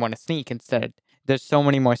it when you want to sneak instead. There's so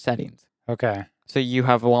many more settings. Okay. So you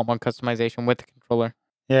have a lot more customization with the controller.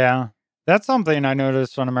 Yeah. That's something I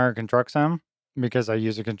noticed on American Truck Sim because I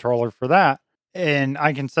use a controller for that. And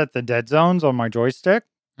I can set the dead zones on my joystick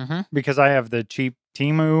Mm-hmm. because I have the cheap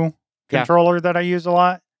Timu Yeah. controller that I use a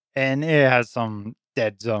lot. And it has some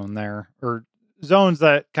dead zone there or zones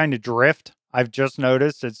that kind of drift. I've just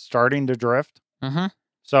noticed it's starting to drift. Mm-hmm.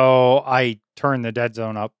 So I turn the dead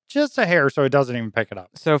zone up just a hair so it doesn't even pick it up.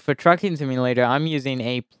 So for Trucking Simulator, I'm using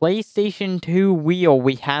a PlayStation 2 wheel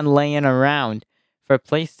we had laying around for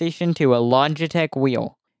PlayStation 2, a Logitech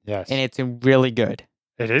wheel. Yes. And it's really good.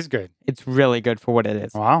 It is good. It's really good for what it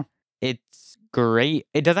is. Wow. It's great.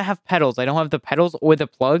 It doesn't have pedals. I don't have the pedals or the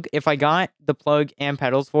plug. If I got the plug and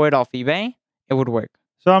pedals for it off eBay, it would work.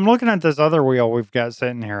 So I'm looking at this other wheel we've got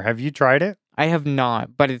sitting here. Have you tried it? I have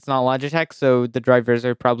not, but it's not Logitech, so the drivers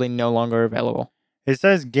are probably no longer available. It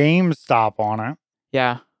says GameStop on it.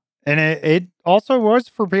 Yeah. And it also was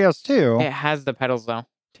for PS2. It has the pedals, though,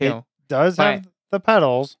 too. It does But have the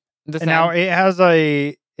pedals. The And now it has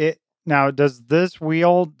does this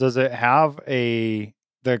wheel, does it have the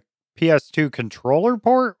PS2 controller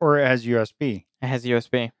port or it has USB? it has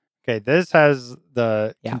USB. Okay, this has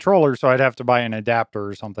the Yeah. controller, so I'd have to buy an adapter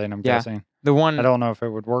or something, I'm Yeah. guessing. The one I don't know if it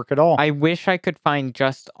would work at all. I wish I could find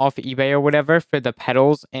just off eBay or whatever for the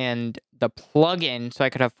pedals and the plug-in so I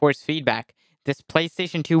could have force feedback. This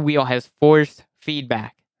PlayStation 2 wheel has force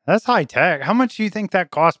feedback. That's high tech. How much do you think that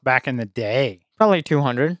cost back in the day? Probably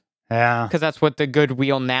 200 Yeah. because that's what the good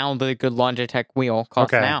wheel now, the good Logitech wheel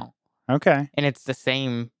costs Okay. now. Okay. And it's the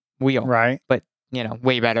same wheel, Right. but,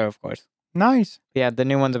 way better, of course. Nice. Yeah, the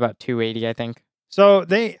new one's about 280, I think. So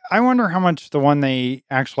I wonder how much the one they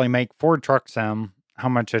actually make for Truck Sim, how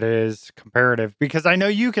much it is comparative, because I know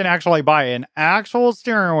you can actually buy an actual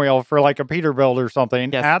steering wheel for like a Peterbilt or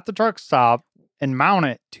something Yes. at the truck stop and mount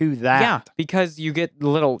it to that. Yeah, because you get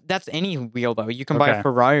that's any wheel, though. You can buy Okay. a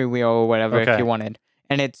Ferrari wheel or whatever if Okay. you wanted.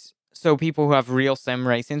 And it's so people who have real sim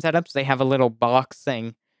racing setups, they have a little box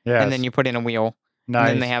thing, Yes. and then you put in a wheel. nice. And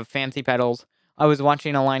then they have fancy pedals. I was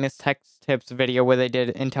watching a Linus Tech Tips video where they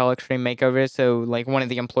did Intel Extreme makeovers. So, like, one of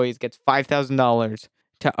the employees gets $5,000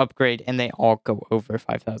 to upgrade, and they all go over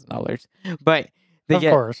 $5,000. But they of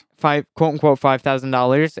get course. quote unquote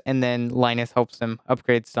 $5,000, and then Linus helps them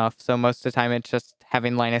upgrade stuff. So most of the time, it's just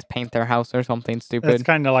having Linus paint their house or something It's stupid.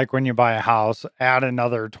 kind of like when you buy a house, add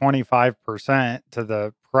another 25% to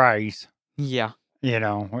the price. Yeah,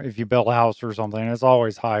 If you build a house or something, it's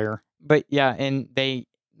always higher. but yeah, and the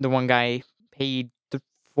one guy paid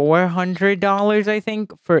 $400, I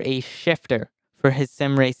think, for a shifter for his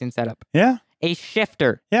sim racing setup. Yeah. A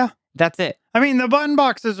shifter. Yeah. That's it. I mean, the button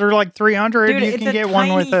boxes are like 300. Dude, You it's can a get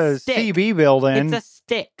one with tiny a stick. CB built in. It's a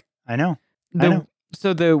stick. I know. I know.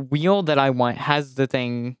 So the wheel that I want has the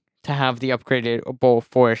thing to have the upgraded bowl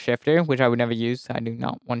for a shifter, which I would never use. I do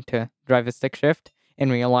not want to drive a stick shift in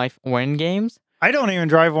real life or in games. I don't even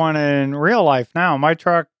drive one in real life now. My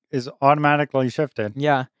truck is automatically shifted.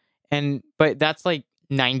 Yeah. But that's like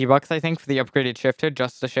 $90, I think, for the upgraded shifter,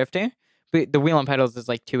 just the shifter. But the wheel and pedals is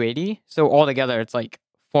like $280. So altogether, it's like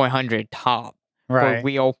 $400 top for Right.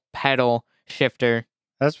 wheel, pedal, shifter.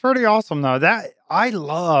 That's pretty awesome, though.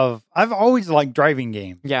 I've always liked driving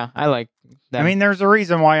games. Yeah, I like them. I mean, there's a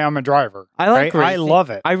reason why I'm a driver. I like right? I racing. love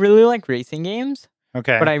it. I really like racing games,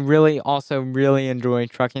 Okay. but I really also really enjoy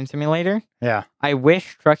Trucking Simulator. yeah. I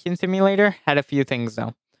wish Trucking Simulator had a few things,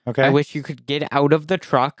 though. Okay. I wish you could get out of the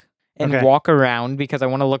truck and Okay. walk around because I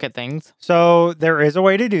want to look at things. So there is a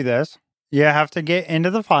way to do this. You have to get into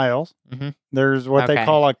the files. Mhm. There's what they Okay.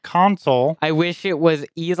 call a console. I wish it was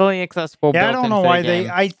easily accessible. Yeah, I built don't know into the why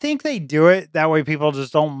game. I think they do it that way people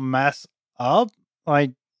just don't mess up,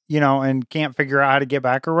 like, and can't figure out how to get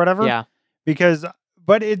back or whatever. Yeah.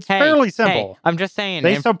 But it's fairly simple. Hey, I'm just saying.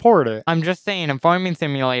 They support it. I'm just saying, in Farming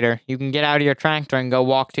Simulator, you can get out of your tractor and go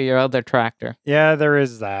walk to your other tractor. Yeah, there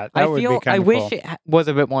is that. That would be kind I of wish cool. it was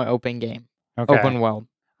a bit more open game, Okay. open world.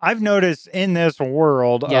 I've noticed in this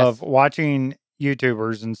world Yes. of watching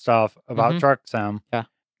YouTubers and stuff about Mhm. truck sim, Yeah.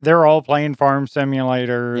 they're all playing Farm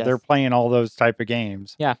Simulator. Yes. They're playing all those type of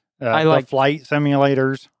games. Yeah. I I like- the flight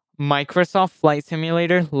simulators. Microsoft Flight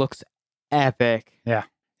Simulator looks epic. Yeah,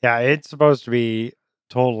 it's supposed to be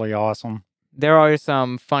totally awesome. There are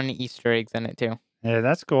some fun Easter eggs in it too. Yeah,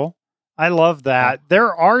 that's cool. I love that.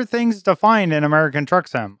 There are things to find in American Truck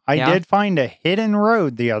Sim. I Yeah? did find a hidden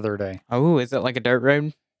road the other day. Oh, is it like a dirt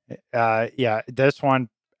road? Yeah, this one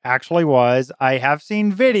actually was. I have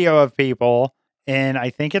seen video of people, and I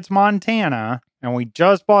think it's Montana, and we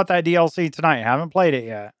just bought that DLC tonight. Haven't played it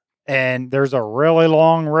yet. And there's a really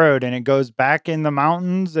long road, and it goes back in the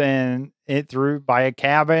mountains and it through by a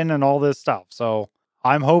cabin and all this stuff. So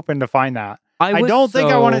I'm hoping to find that. I don't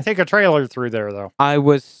think I want to take a trailer through there though. I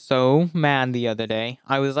was so mad the other day.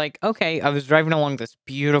 I was like, okay, I was driving along this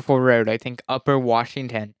beautiful road, I think Upper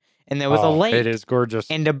Washington, and there was a lake. It is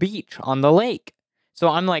gorgeous. And a beach on the lake. So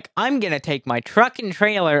I'm like, I'm going to take my truck and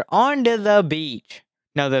trailer onto the beach.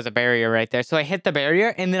 No, there's a barrier right there. So I hit the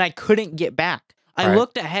barrier and then I couldn't get back. I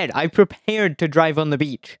looked ahead. I prepared to drive on the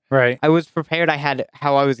beach. Right. I was prepared. I had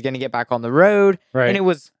how I was going to get back on the road. Right. And it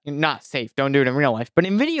was not safe. Don't do it in real life. But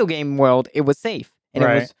in video game world, it was safe. And it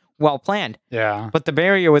was well planned. Yeah. But the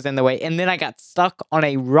barrier was in the way. And then I got stuck on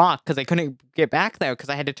a rock because I couldn't get back there because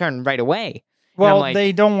I had to turn right away. Well, like,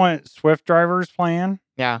 they don't want Swift drivers playing.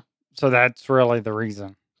 Yeah. So that's really the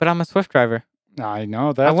reason. But I'm a Swift driver. I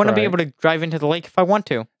know that. I want to be able to drive into the lake if I want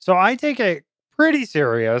to. So I take it pretty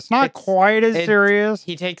serious. Not quite as serious.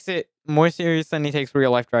 He takes it more serious than he takes real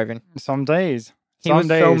life driving. Some days. He was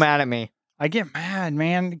so mad at me. I get mad,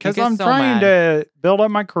 man, because I'm trying to build up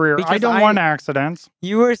my career. I don't want accidents.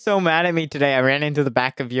 You were so mad at me today. I ran into the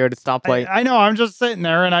back of you at a stoplight. I know. I'm just sitting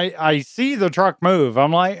there and I see the truck move.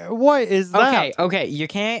 I'm like, what is that? Okay. You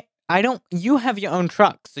can't. You have your own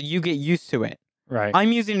truck, so you get used to it. Right.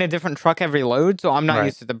 I'm using a different truck every load, so I'm not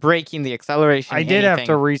used to the braking, the acceleration. I did have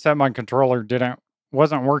to reset my controller.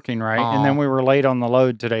 Wasn't working right. Aww. And then we were late on the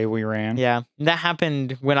load today we ran. Yeah. That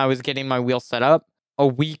happened when I was getting my wheel set up. A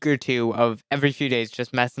week or two of every few days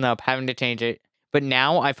just messing up, having to change it. But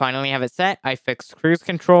now I finally have it set. I fixed cruise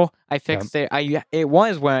control. I fixed it. It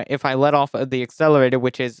was where if I let off of the accelerator,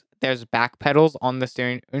 which is there's back pedals on the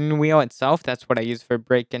steering wheel itself. That's what I use for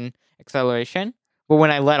brake and acceleration. But when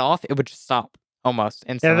I let off, it would just stop almost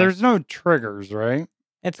instantly. Yeah, there's no triggers, right?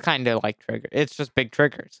 It's kind of like trigger. It's just big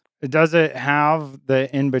triggers. Does it have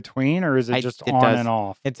the in between, or is it just on and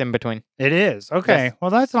off? It's in between. It is. Okay. Yes.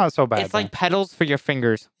 Well, that's not so bad. It's like pedals for your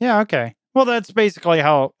fingers. Yeah. Okay. Well, that's basically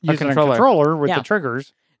how using a controller with the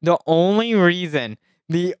triggers. The only reason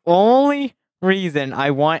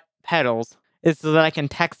I want pedals is so that I can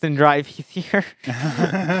text and drive easier.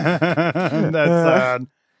 That's sad.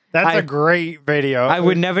 That's a great video. I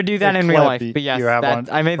would never do that in real life, but yes,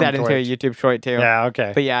 I made that into a YouTube short too. Yeah,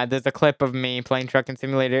 okay. But yeah, there's a clip of me playing Trucking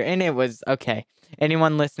Simulator, and it was okay.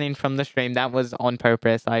 Anyone listening from the stream, that was on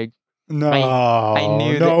purpose. I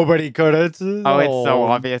knew nobody could. It's so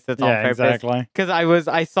obvious. It's on purpose. Exactly. Because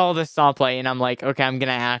I saw the stoplight, and I'm like, okay, I'm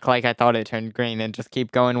gonna act like I thought it turned green and just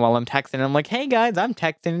keep going while I'm texting. I'm like, hey guys, I'm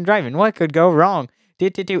texting and driving. What could go wrong?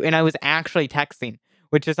 And I was actually texting,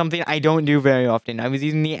 which is something I don't do very often. I was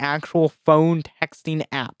using the actual phone texting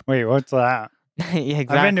app. Wait, what's that? Yeah,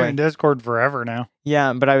 exactly. I've been doing Discord forever now.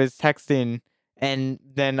 Yeah, but I was texting, and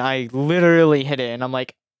then I literally hit it, and I'm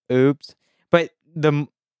like, oops. But the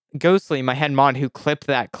Ghostly, my head mod who clipped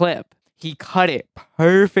that clip, he cut it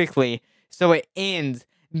perfectly. So it ends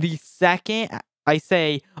the second I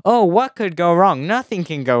say, oh, what could go wrong? Nothing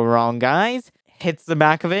can go wrong, guys. Hits the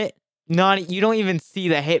back of it. You don't even see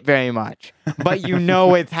the hit very much, but you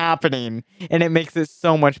know it's happening, and it makes it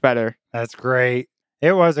so much better. That's great.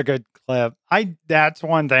 It was a good clip. That's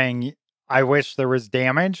one thing I wish there was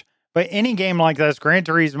damage, but any game like this, Gran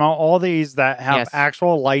Turismo, all these that have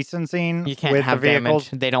actual licensing you can't with have the vehicles,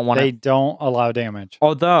 damage. They don't want They don't allow damage.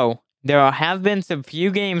 Although there have been some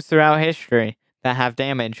few games throughout history that have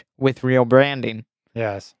damage with real branding.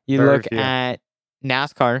 Yes. You look at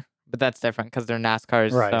NASCAR, but that's different because they're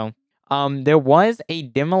NASCARs. Right. So there was a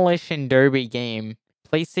Demolition Derby game,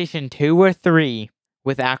 PlayStation 2 or 3,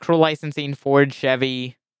 with actual licensing, Ford,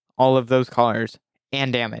 Chevy, all of those cars,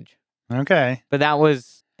 and damage. Okay. But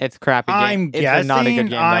it's crappy game. It's not a good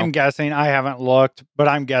game, I'm guessing, I haven't looked, but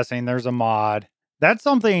I'm guessing there's a mod. That's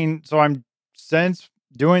something, since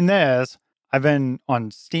doing this, I've been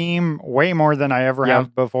on Steam way more than I ever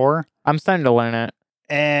have before. I'm starting to learn it.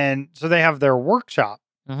 And so they have their workshop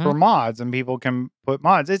for mods, and people can put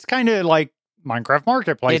mods. It's kind of like Minecraft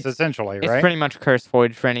Marketplace, essentially, right? It's pretty much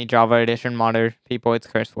CurseForge for any Java Edition modder people. It's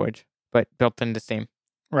CurseForge, but built into Steam.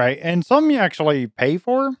 Right. And some you actually pay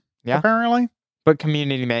for, apparently. But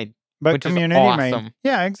community made. But community made.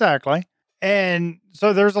 Yeah, exactly. And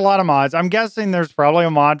so there's a lot of mods. I'm guessing there's probably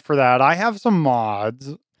a mod for that. I have some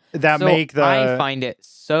mods that make the... I find it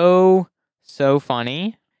so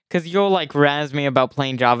funny. Because you'll like razz me about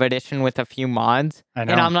playing Java Edition with a few mods. I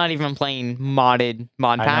know. And I'm not even playing modded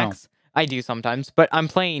mod packs. I do sometimes, but I'm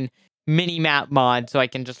playing mini map mod so I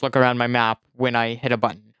can just look around my map when I hit a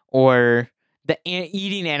button. Or the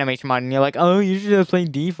eating animation mod, and you're like, oh, you should just play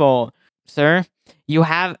default. Sir,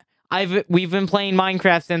 we've been playing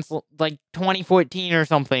Minecraft since like 2014 or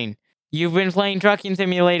something. You've been playing Trucking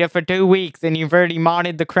Simulator for 2 weeks and you've already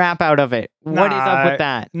modded the crap out of it. What is up with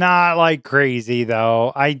that? Not like crazy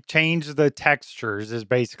though. I changed the textures is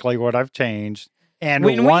basically what I've changed. And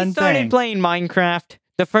when one we started thing, playing Minecraft,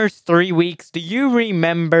 the first 3 weeks, do you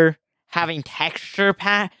remember having texture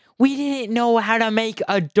pack? We didn't know how to make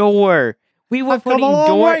a door. We were I've come a putting long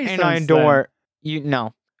door way in our since door. We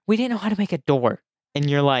didn't know how to make a door. And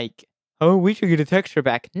you're like, oh, we should get a texture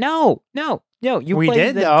pack. No. You We played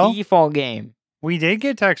did, the though. default game. we did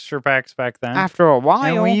get texture packs back then. After a while.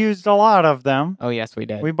 And we used a lot of them. Oh, yes, we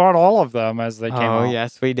did. We bought all of them as they came out. Oh,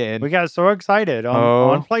 yes, we did. We got so excited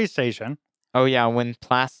on PlayStation. Oh, yeah, when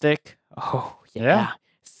plastic. Oh, yeah. Yeah.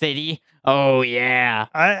 City. Oh, yeah.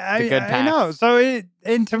 I good know. packs. So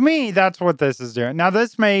and to me, that's what this is doing. Now,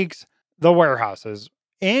 this makes the warehouses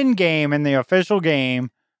in game, in the official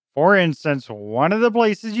game. For instance, one of the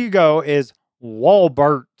places you go is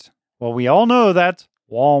Walmart. Well, we all know that's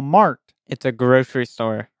Walmart. It's a grocery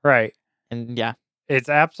store. Right. And yeah. It's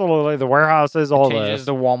absolutely the warehouses, all changes this.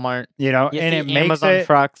 to Walmart. You know, You and see it makes Amazon it.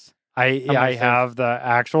 trucks. I have the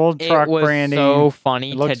actual truck it was branding. so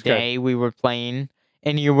funny It looks today. We were playing,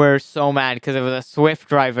 and you were so mad because it was a Swift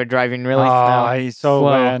driver driving really He's so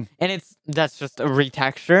slow. bad. And that's just a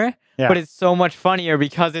retexture. Yeah. But it's so much funnier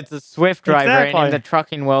because it's a Swift driver, and Exactly. in the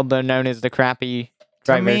trucking world, they're known as the crappy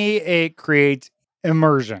drivers. To me, it creates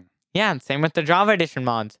immersion. Yeah, and same with the Java Edition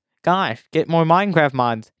mods. Gosh, get more Minecraft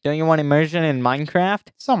mods. Don't you want immersion in Minecraft?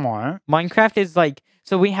 Somewhat. Minecraft is like,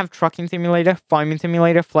 so we have Trucking Simulator, Farming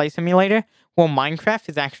Simulator, Flight Simulator. Well, Minecraft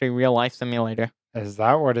is actually real life simulator. Is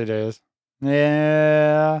that what it is?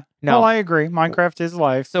 Yeah. No. Well, I agree. Minecraft is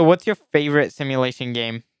life. So what's your favorite simulation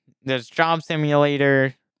game? There's Job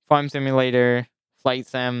Simulator, Farm Simulator, Flight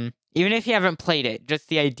Sim. Even if you haven't played it, just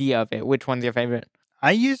the idea of it, which one's your favorite?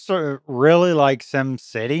 I used to really like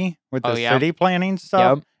SimCity with the city planning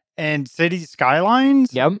stuff. Yep. And City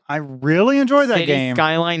Skylines. Yep. I really enjoy that City game.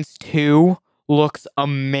 Skylines 2 looks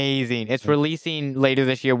amazing. It's releasing later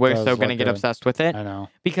this year. We're Does so going to look get good. obsessed with it I know.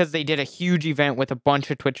 because they did a huge event with a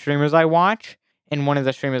bunch of Twitch streamers I watch. And one of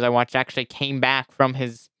the streamers I watched actually came back from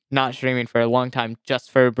his not streaming for a long time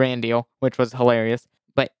just for a brand deal, which was hilarious.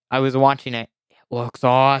 But I was watching it. It looks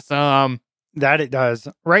awesome. That it does.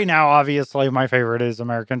 Right now, obviously, my favorite is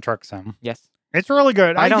American Truck Sim. Yes. It's really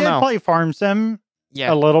good. I don't did know. play Farm Sim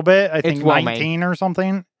Yeah. a little bit. I think well made. 19 or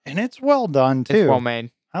something. And it's well done, too. It's well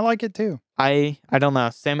made. I like it, too. I don't know.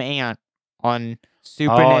 Sim Ant on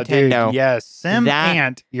Super Oh, Nintendo. dude, yes. Sim That-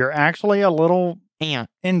 Ant. You're actually a little Ant.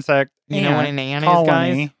 insect. You know what ant an ant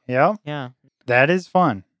colony. is, guys? Yep. Yeah. That is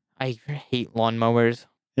fun. I hate lawnmowers.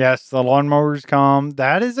 Yes, the lawnmowers come.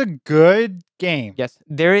 That is a good game. Yes,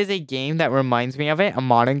 there is a game that reminds me of it, a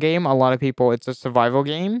modern game. A lot of people, it's a survival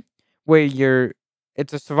game where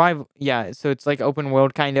it's a survival. Yeah, so it's like open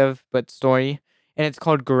world kind of, but story. And it's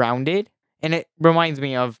called Grounded. And it reminds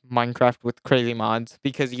me of Minecraft with crazy mods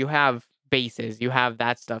because you have bases, you have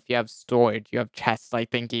that stuff, you have storage, you have chests, I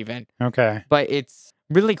think even. Okay. But it's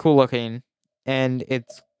really cool looking and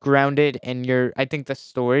it's grounded. And I think the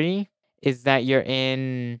story is that you're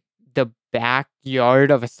in the backyard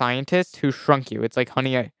of a scientist who shrunk you. It's like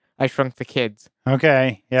Honey, I Shrunk the Kids.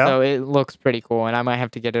 Okay. Yeah. So it looks pretty cool, and I might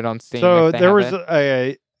have to get it on Steam. So if they there have was it.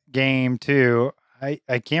 a game too.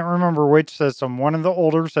 I can't remember which system. One of the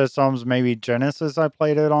older systems, maybe Genesis. I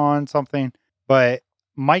played it on something, but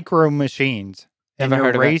Micro Machines. And Never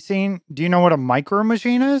heard you're of it. racing. Do you know what a micro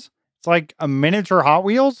machine is? It's like a miniature Hot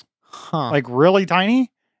Wheels, Huh. like really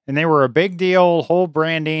tiny. And they were a big deal, whole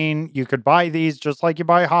branding. You could buy these just like you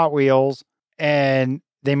buy Hot Wheels. And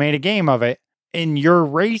they made a game of it. And you're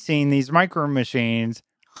racing these micro machines.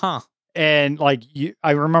 Huh. And like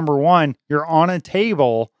I remember one, you're on a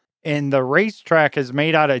table and the racetrack is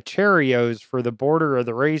made out of Cheerios for the border of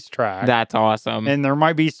the racetrack. That's awesome. And there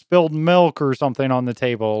might be spilled milk or something on the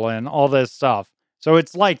table and all this stuff. So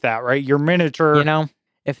it's like that, right? Your miniature. You know,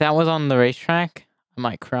 if that was on the racetrack, I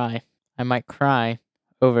might cry. I might cry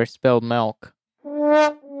over spilled milk.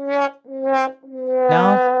 No?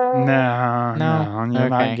 No,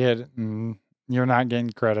 Okay. you're not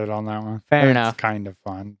getting credit on that one. Fair It's enough. kind of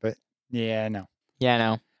fun, but yeah, no. Yeah,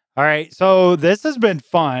 no. All right, so this has been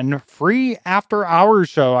fun. Free after hours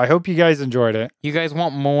show. I hope you guys enjoyed it. You guys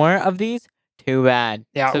want more of these? Too bad.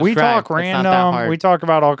 Yeah, we Subscribe. talk It's not that random. hard. We talk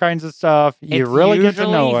about all kinds of stuff. You It's really get to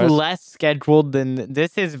know usually us less scheduled than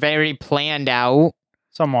this is very planned out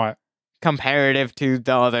somewhat. comparative to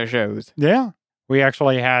the other shows. Yeah. We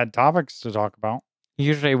actually had topics to talk about.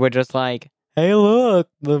 Usually we're just like, hey, look,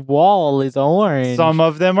 the wall is orange. Some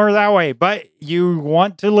of them are that way, but you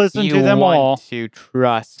want to listen you to them want all. to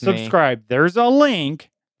trust me. Subscribe. There's a link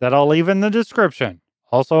that I'll leave in the description.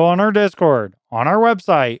 Also on our Discord, on our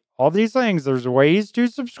website, all these things. There's ways to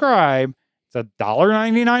subscribe. It's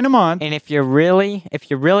 $1.99 a month. And if you really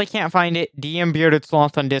can't find it, DM Bearded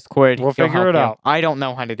Sloth on Discord. We'll He'll figure help it you. out. I don't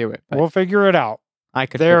know how to do it, but We'll figure it out. I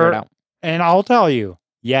could figure it out. And I'll tell you,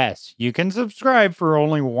 yes, you can subscribe for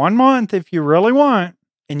only 1 month if you really want,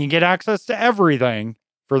 and you get access to everything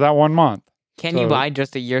for that 1 month. Can you buy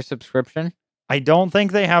just a year subscription? I don't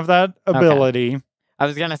think they have that ability. I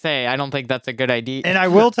was going to say, I don't think that's a good idea. And I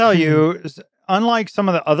will tell you, unlike some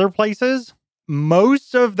of the other places,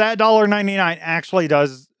 most of that $1.99 actually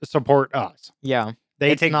does support us. Yeah.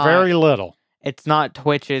 They take very little. It's not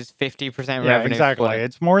Twitch's 50% revenue. Yeah, exactly. split.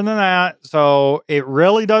 It's more than that. So it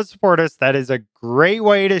really does support us. That is a great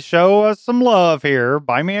way to show us some love here.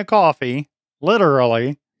 Buy me a coffee.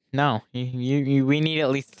 Literally. No, we need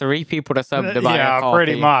at least 3 people to sub to buy a coffee. Yeah,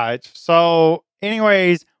 pretty much. So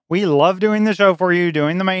anyways, we love doing the show for you,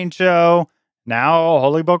 doing the main show. Now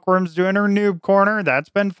Holy Bookworm's doing her noob corner. That's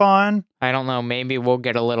been fun. I don't know. Maybe we'll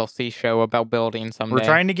get a little C show about building someday. We're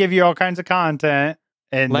trying to give you all kinds of content.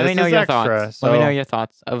 And Let me know your thoughts. So Let me know your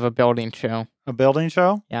thoughts of a building show. A building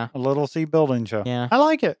show? Yeah. A little C building show. Yeah. I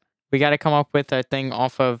like it. We got to come up with a thing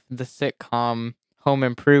off of the sitcom Home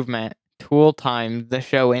Improvement, Tool Time, the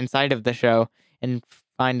show inside of the show, and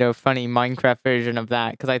find a funny Minecraft version of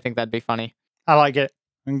that, because I think that'd be funny. I like it.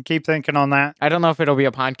 We can keep thinking on that. I don't know if it'll be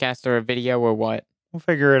a podcast or a video or what. We'll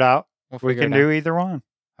figure it out. We can do it either one.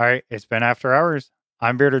 All right. It's been After Hours.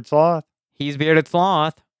 I'm Bearded Sloth. He's Bearded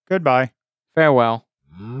Sloth. Goodbye. Farewell.